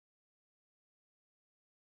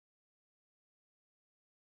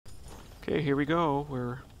Okay, here we go.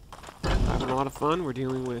 We're having a lot of fun. We're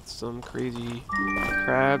dealing with some crazy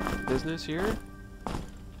crab business here.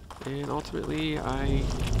 And ultimately, I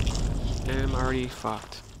am already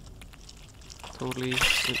fucked. Totally,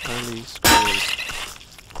 entirely screwed.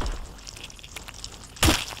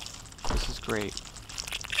 This is great.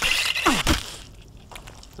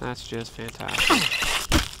 That's just fantastic.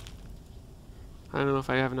 I don't know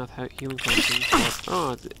if I have enough healing potions, but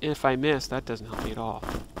oh, if I miss, that doesn't help me at all.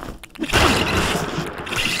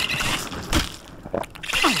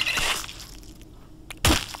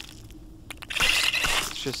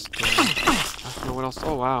 It's just, I don't know what else.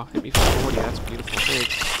 Oh wow, hit me for 40, that's beautiful.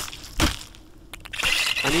 Thanks.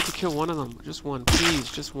 I need to kill one of them. Just one,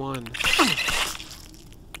 please, just one.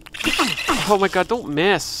 Oh my god, don't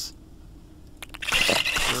miss!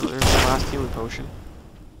 Well, there's the last healing potion.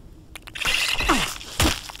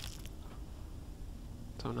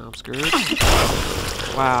 So now I'm screwed.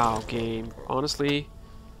 Wow, game. Honestly.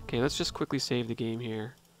 Okay, let's just quickly save the game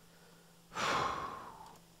here.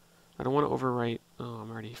 I don't want to overwrite. Oh,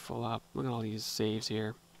 I'm already full up. Look at all these saves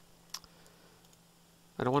here.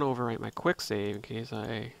 I don't want to overwrite my quick save in case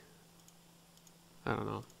I don't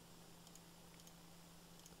know.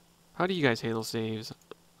 How do you guys handle saves?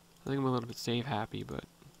 I think I'm a little bit save happy, but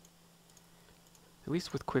at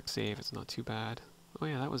least with quick save it's not too bad. Oh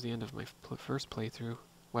yeah, that was the end of my first playthrough.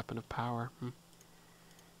 Weapon of power.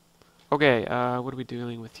 Okay, what are we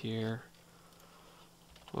dealing with here?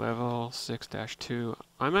 Level 6-2.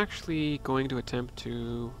 I'm actually going to attempt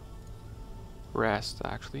to rest,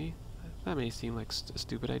 actually. That may seem like a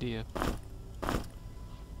stupid idea.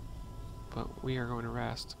 But we are going to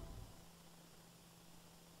rest.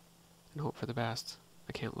 And hope for the best.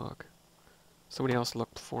 I can't look. Somebody else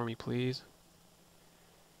look for me, please.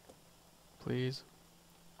 Please.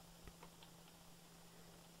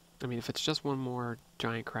 I mean, if it's just one more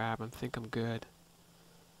giant crab, I think I'm good.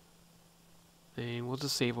 And we'll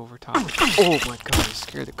just save over top. Oh my god, he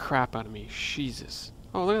scared the crap out of me. Jesus.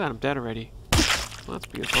 Oh, look at that, I'm dead already. Well, that's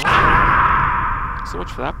beautiful. So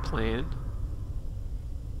much for that plan.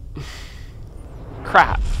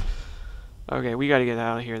 Crap. Okay, we gotta get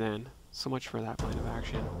out of here then. So much for that plan of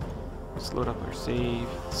action. Let's load up our save.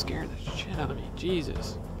 Scared the shit out of me.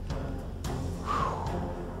 Jesus.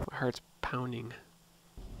 My heart's pounding.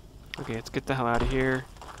 Okay, let's get the hell out of here.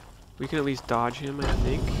 We can at least dodge him, I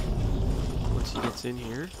think. Once he gets in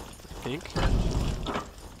here, I think.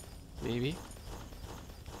 Maybe.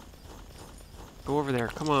 Go over there,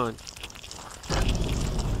 come on.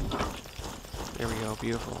 There we go,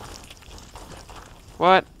 beautiful.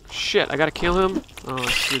 What? Shit, I gotta kill him? Oh,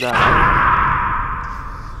 I screwed that up.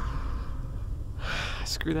 I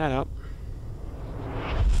screwed that up.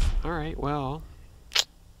 Alright, well.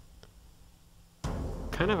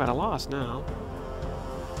 Kind of at a loss now.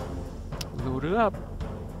 Load it up.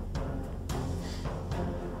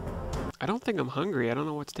 I don't think I'm hungry. I don't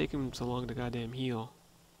know what's taking him so long to goddamn heal.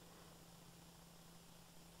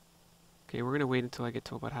 Okay, we're gonna wait until I get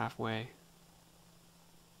to about halfway.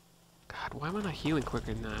 God, why am I not healing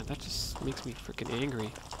quicker than that? That just makes me freaking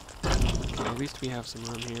angry. Okay, at least we have some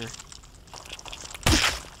room here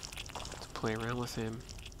to play around with him.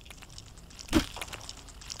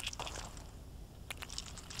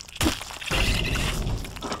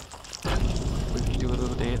 We can do a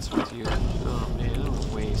little dance with you. Oh man, that was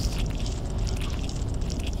a waste.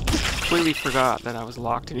 Completely forgot that I was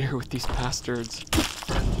locked in here with these bastards.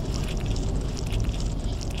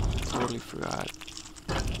 Totally forgot.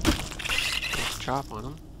 Nice chop on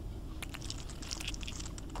him.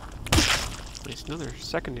 Nice, another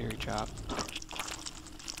secondary chop.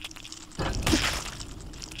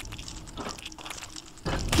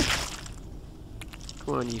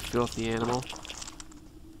 Come on, you filthy animal.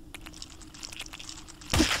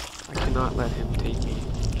 I cannot let him take me.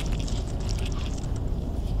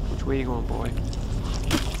 Which way you going, boy?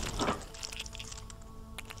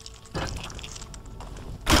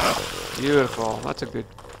 Beautiful. That's a good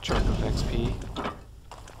chunk of XP.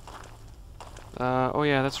 Oh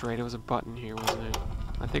yeah, that's right. It was a button here, wasn't it?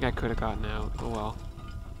 I think I could have gotten out. Oh well.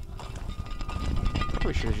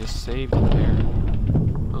 Probably should have just saved it there.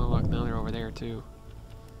 Oh look, now they're over there too.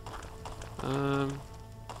 Can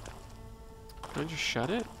I just shut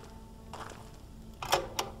it?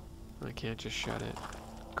 I can't just shut it.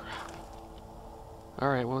 Crap.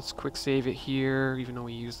 Alright, well let's quick save it here, even though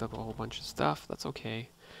we used up a whole bunch of stuff. That's okay.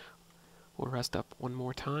 We'll rest up one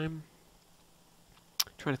more time.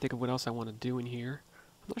 Trying to think of what else I want to do in here.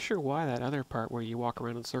 I'm not sure why that other part where you walk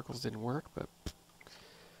around in circles didn't work, but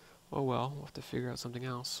oh well, we'll have to figure out something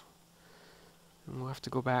else. And we'll have to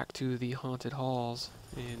go back to the haunted halls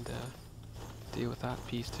and deal with that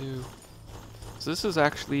piece too. So this is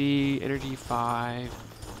actually energy 5,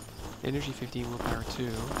 energy 15, willpower 2.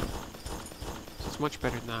 So it's much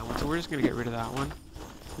better than that one. So we're just going to get rid of that one.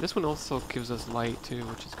 This one also gives us light too,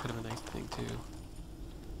 which is kind of a nice thing too.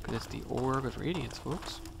 Because it's the Orb of Radiance,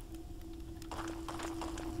 folks.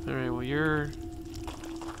 Alright, well you're...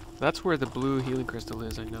 That's where the blue healing crystal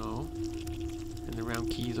is, I know. And the round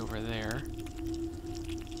key's over there.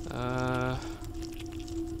 Oh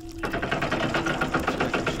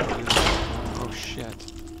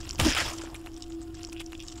shit.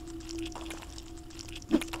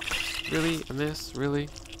 Really? A miss? Really?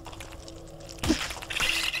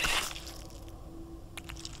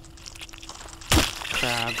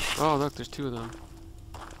 Crab. Oh look, there's 2 of them.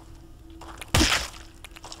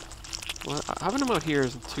 Well, having them out here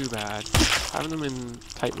isn't too bad. Having them in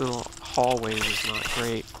tight little hallways is not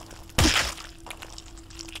great.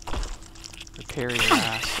 Repair your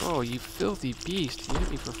ass. Oh, you filthy beast. You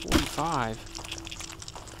hit me for 45.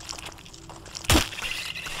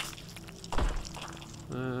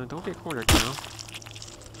 Don't get cornered now.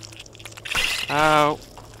 Ow.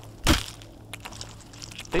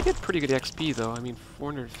 They get pretty good XP though. I mean,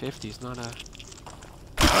 450 is not a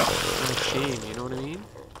shame, you know what I mean?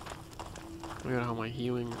 Look at how my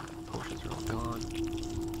healing potions are all gone.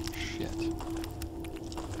 Shit.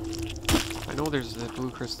 I know there's the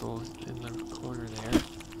blue crystal in the corner there.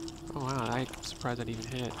 Oh wow, I'm surprised that even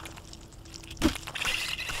hit.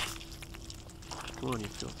 Come on, you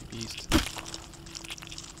filthy beast.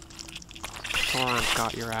 Toron's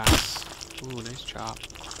got your ass. Ooh, nice chop.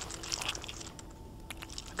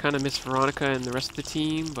 I kind of miss Veronica and the rest of the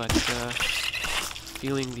team, but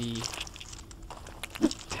feeling the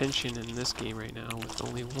tension in this game right now with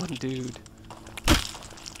only one dude.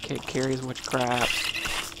 Can't carry as much crap.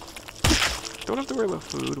 Don't have to worry about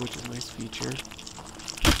food, which is a nice feature.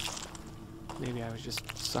 Maybe I was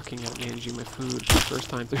just sucking at managing my food the first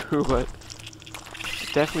time through, but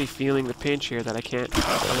definitely feeling the pinch here that I can't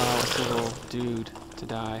allow a single dude to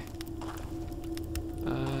die.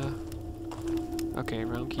 Okay,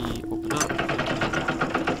 round key, open up.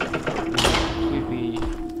 Completely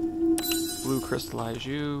blue crystallize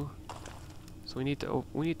you. So we need to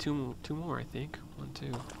we need two more, I think. 1, 2.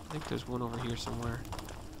 I think there's one over here somewhere.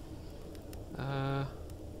 Don't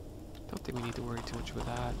think we need to worry too much about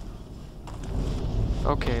that.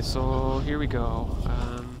 Okay, so here we go. I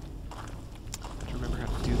have to remember how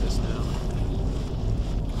to do this now.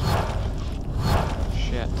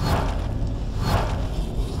 Shit.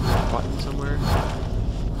 Button somewhere.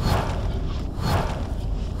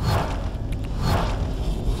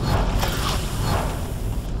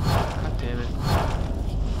 God damn it.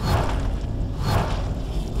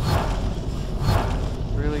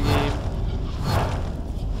 Really, game?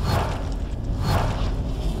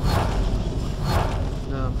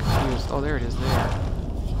 No, I'm confused. Oh, there it is there.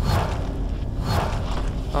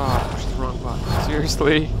 Oh, I pushed the wrong button.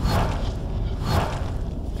 Seriously?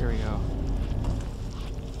 There we go.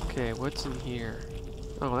 Okay, what's in here?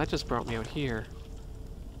 Oh, that just brought me out here.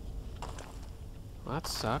 Well, that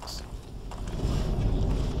sucks.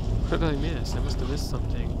 What did I miss? I must have missed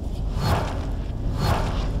something.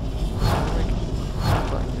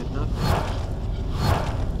 That button did nothing.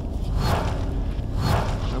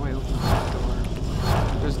 How do I open that door?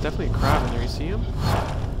 There's definitely a crab in there. You see him?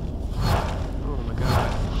 Oh my god.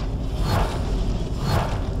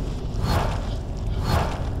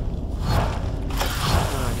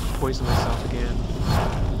 Poison myself again.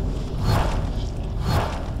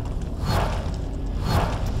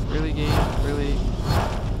 Really, game? Really?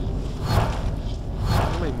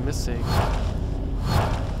 What am I missing?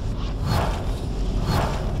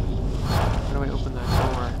 How do I open that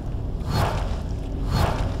door?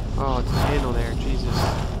 Oh, it's the handle there. Jesus.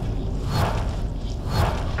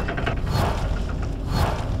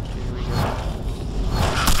 Here we go.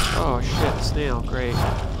 Oh shit, snail. Great.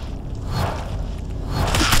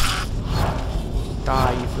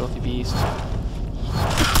 Die, you filthy beast. Am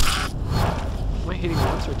I hitting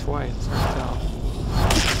once or twice? It's hard to tell.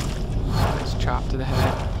 Nice chop to the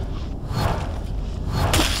head.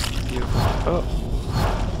 Beautiful. Oh.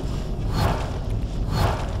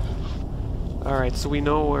 Alright, so we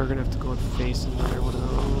know we're gonna have to go and face another one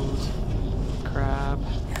of those. Crab.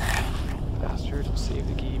 Bastard. We'll save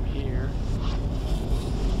the game here.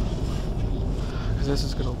 Because this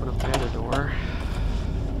is gonna open up the other door.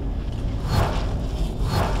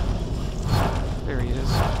 There he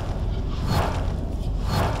is.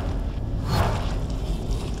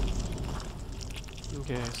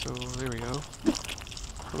 Okay, so there we go.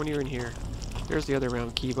 How many are in here? There's the other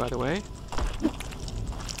round key, by the way.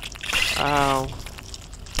 Ow.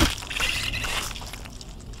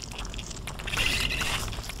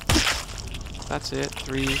 That's it.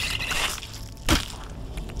 3. I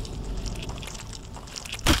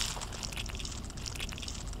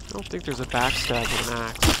don't think there's a backstab with an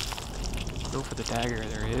axe. No, for the dagger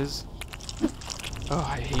there is. Oh,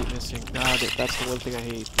 I hate missing. God, that's the one thing I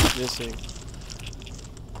hate, is missing.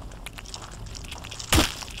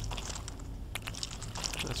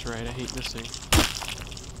 That's right, I hate missing.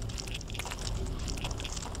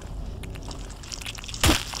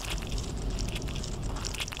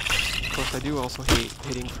 Of course, I do also hate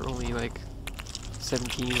hitting for only like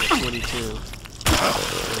 17 or 22.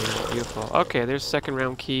 Beautiful. Okay, there's second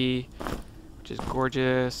round key, which is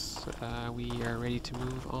gorgeous. We are ready to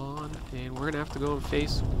move on, and we're gonna have to go and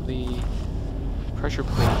face the pressure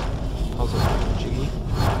plate puzzle. Jiggy.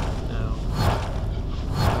 Now.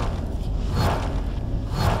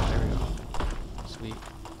 There we go. Sweet.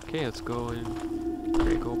 Okay, let's go and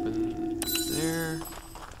break open there.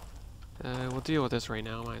 We'll deal with this right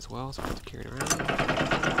now, might as well, so I have to carry it around.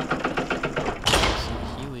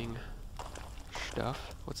 Some healing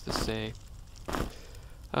stuff. What's this say?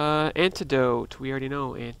 Antidote. We already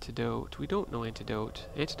know antidote. We don't know antidote.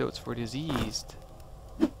 Antidote's for diseased.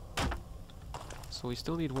 So we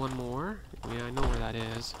still need one more. I mean, I know where that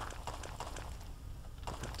is.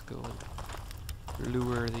 Let's go and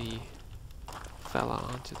lure the fella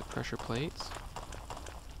onto the pressure plates.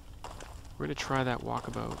 We're gonna try that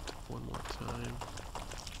walkabout one more time.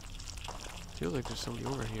 Feels like there's somebody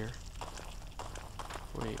over here.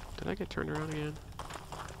 Wait, did I get turned around again?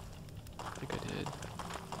 I think I did.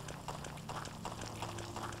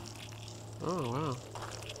 Oh, wow.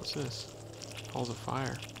 What's this? Halls of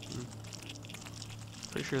Fire.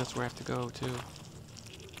 Pretty sure that's where I have to go, too.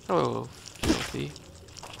 Hello, Filthy.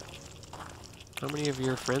 How many of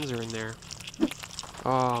your friends are in there?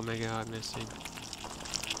 Oh my god, missing.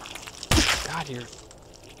 God, you're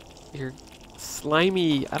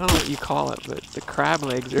slimy. I don't know what you call it, but the crab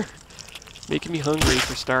legs are making me hungry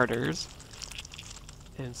for starters.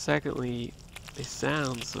 And secondly, they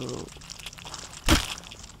sound so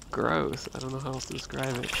gross. I don't know how else to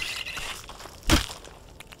describe it.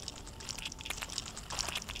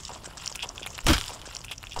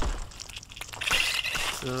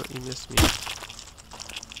 Oh, you missed me.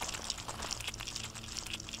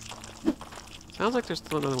 Sounds like there's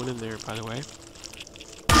still another one in there, by the way.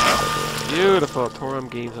 Beautiful! Toorum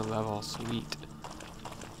gains a level. Sweet.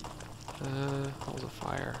 Halls of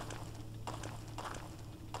Fire.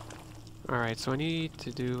 Alright, so I need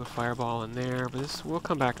to do a fireball in there, but this, we'll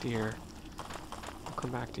come back to here. We'll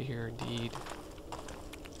come back to here, indeed.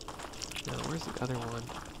 Now, where's the other one?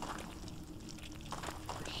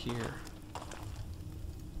 Over here.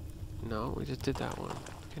 No, we just did that one.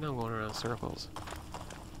 Okay, now I'm going around in circles.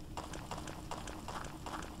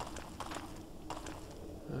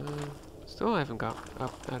 Still haven't got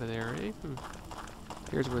up out of there, eh?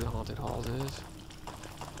 Here's where the haunted halls is.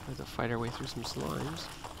 We have to fight our way through some slimes.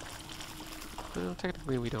 Well,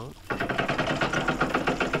 technically we don't.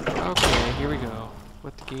 Okay, here we go.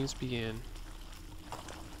 Let the games begin.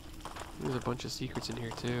 There's a bunch of secrets in here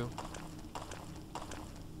too.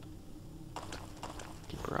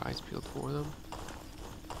 Keep our eyes peeled for them.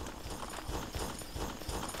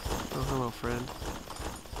 Oh, hello, friend.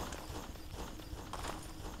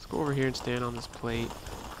 Let's go over here and stand on this plate.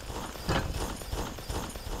 Not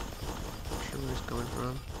sure where he's coming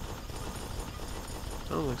from.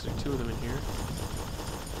 Oh, looks like 2 of them in here.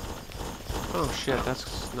 Oh shit,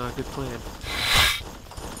 that's not a good plan.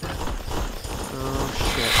 Oh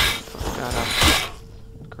shit. Fuck that up.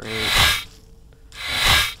 Great.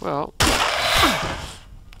 Well.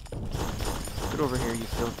 Get over here, you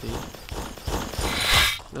filthy.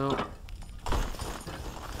 No.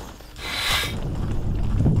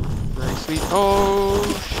 Nicely. Oh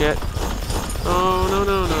shit. Oh no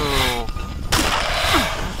no no.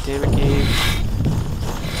 God damn it, game.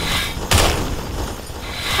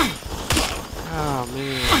 Oh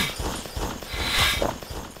man.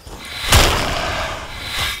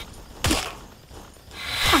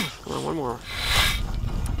 Come on, one more.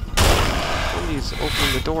 Somebody's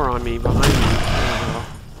opening the door on me behind me. Oh,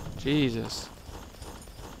 Jesus.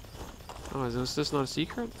 Oh, is this not a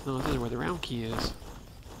secret? No, this is where the round key is.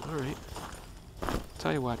 Alright.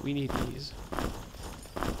 Tell you what, we need these.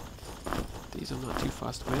 These I'm not too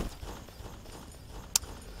fussed with.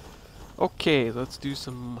 Okay, let's do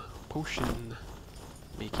some potion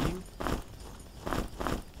making.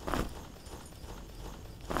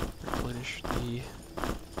 Replenish the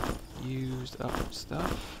used up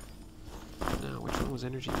stuff. Now, which one was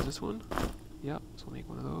energy? Was this one? Yep, so we'll make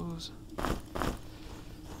one of those.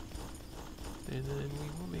 And then we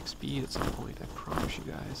will make speed at some point, I promise you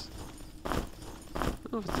guys.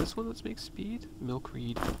 don't know if it's this one that makes speed.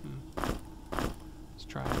 Milkweed. Let's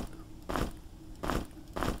try it.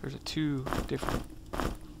 There's two different.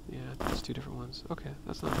 Yeah, I think it's two different ones. Okay,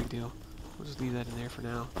 that's not a big deal. We'll just leave that in there for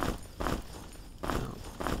now. No.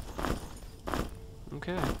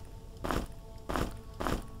 Okay.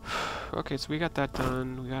 Okay, so we got that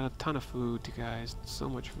done. We got a ton of food, you guys. So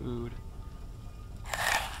much food.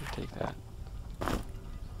 I'll take that.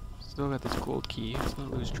 Still got this gold key. Let's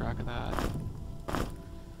not lose track of that.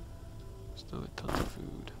 Still got tons of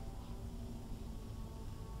food.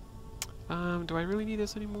 Do I really need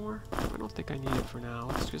this anymore? I don't think I need it for now.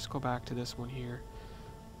 Let's just go back to this one here.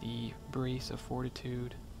 The Brace of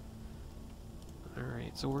Fortitude.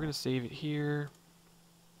 Alright, so we're going to save it here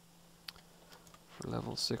for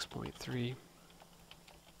level 6.3.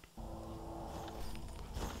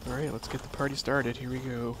 Alright, let's get the party started. Here we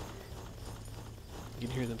go. You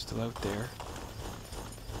can hear them still out there.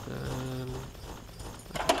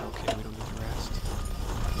 Okay, we don't need to rest.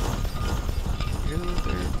 You hear them out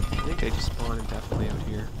there? I think they just spawn indefinitely out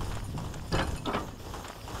here.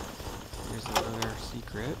 Here's another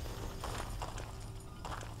secret.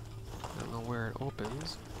 I don't know where it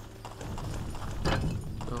opens.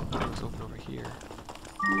 Oh, it was open over here.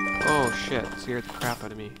 Oh shit, scared the crap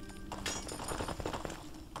out of me.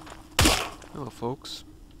 Hello folks.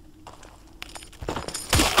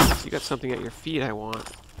 So you got something at your feet I want,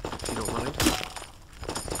 if you don't mind.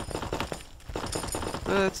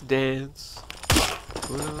 Let's dance.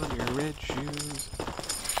 Put on your red shoes.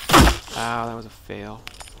 Ah, that was a fail.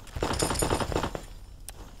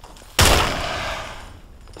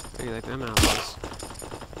 How do you like them apples?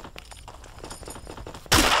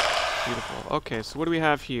 Beautiful. Okay, so what do we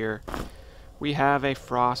have here? We have a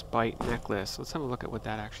Frostbite Necklace. Let's have a look at what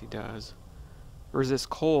that actually does. Resist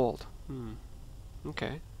cold.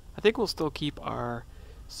 Okay. I think we'll still keep our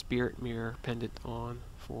Spirit Mirror pendant on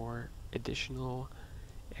for additional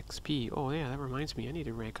XP. Oh yeah, that reminds me, I need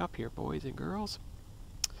to rank up here, boys and girls.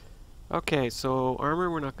 Okay, so armor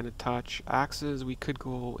we're not going to touch. Axes we could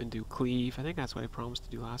go and do cleave. I think that's what I promised to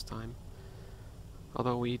do last time.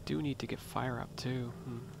 Although we do need to get fire up too.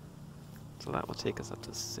 So that will take us up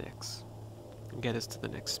to 6. And get us to the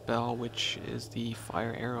next spell, which is the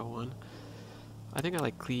fire arrow one. I think I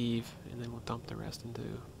like cleave, and then we'll dump the rest into...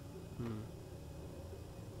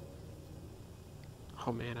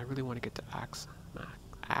 Oh man, I really want to get to Axe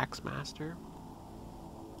Master.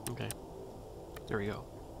 Okay. There we go.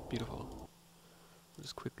 Beautiful. I'll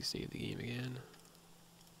just quickly save the game again.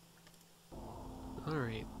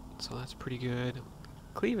 Alright, so that's pretty good.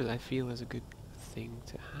 Cleave, I feel, is a good thing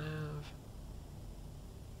to have.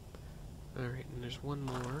 Alright, and there's one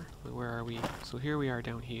more. Where are we? So here we are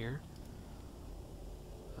down here.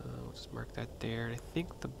 We'll just mark that there. And I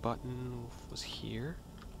think the button was here.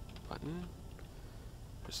 Button?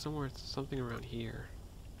 There's something around here.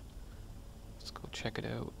 Let's go check it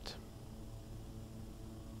out.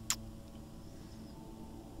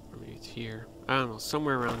 Or maybe it's here. I don't know,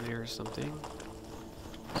 somewhere around there or something.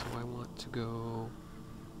 So I want to go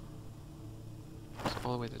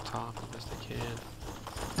all the way to the top as best I can.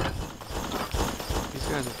 These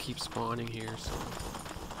guys will keep spawning here, so...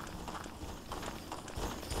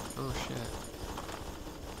 Oh shit.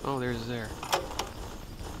 Oh, there's there.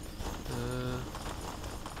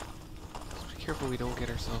 Let's be careful we don't get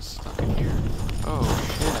ourselves stuck in here. Oh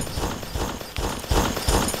shit.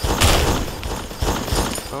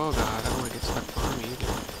 Oh god, I don't want to get stuck behind me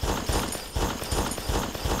either.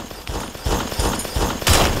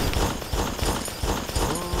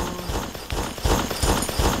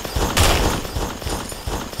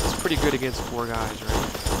 It's pretty good against 4 guys, right?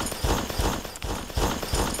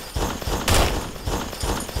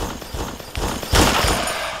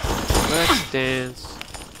 Let's dance.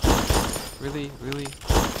 Really? Really?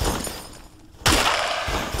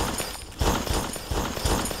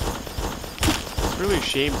 It's really a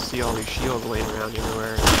shame to see all these shields laying around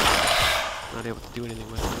everywhere. Not able to do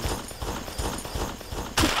anything with them.